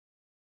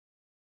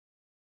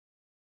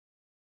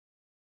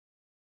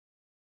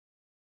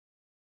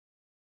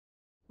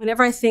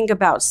Whenever I think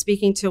about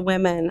speaking to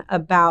women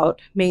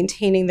about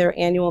maintaining their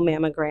annual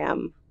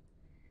mammogram,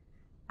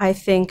 I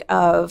think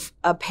of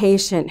a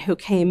patient who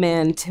came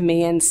in to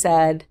me and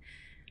said,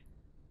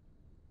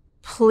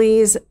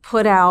 please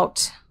put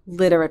out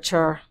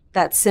literature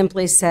that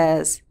simply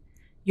says,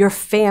 your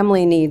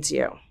family needs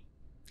you.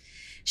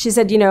 She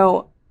said,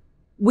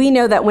 we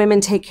know that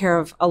women take care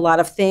of a lot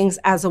of things.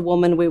 As a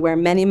woman, we wear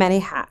many, many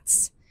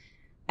hats.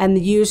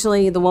 And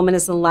usually the woman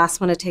is the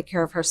last one to take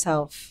care of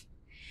herself.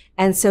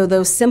 And so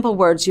those simple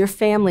words, your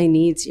family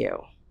needs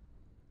you.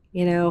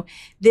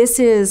 This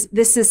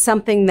is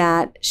something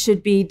that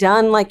should be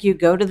done like you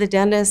go to the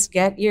dentist,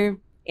 get your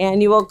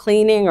annual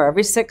cleaning or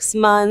every 6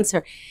 months,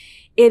 or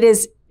it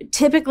is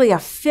typically a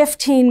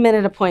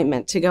 15-minute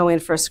appointment to go in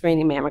for a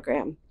screening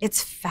mammogram.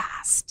 It's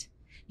fast.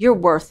 You're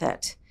worth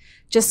it.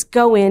 Just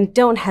go in,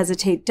 don't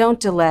hesitate, don't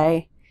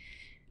delay.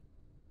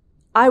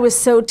 I was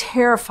so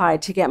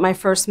terrified to get my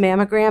first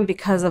mammogram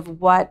because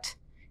of what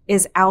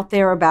is out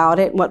there about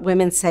it, what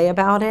women say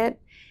about it.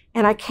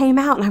 And I came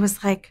out and I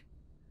was like,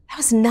 that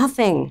was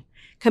nothing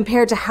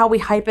compared to how we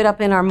hype it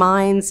up in our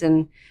minds,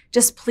 and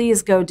just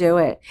please go do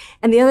it.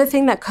 And the other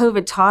thing that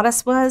COVID taught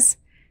us was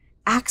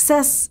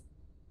access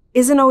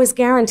isn't always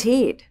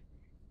guaranteed.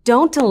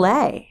 Don't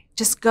delay.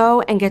 Just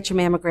go and get your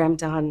mammogram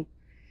done.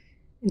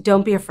 And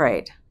don't be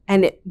afraid.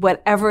 And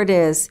whatever it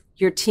is,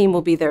 your team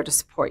will be there to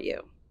support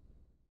you.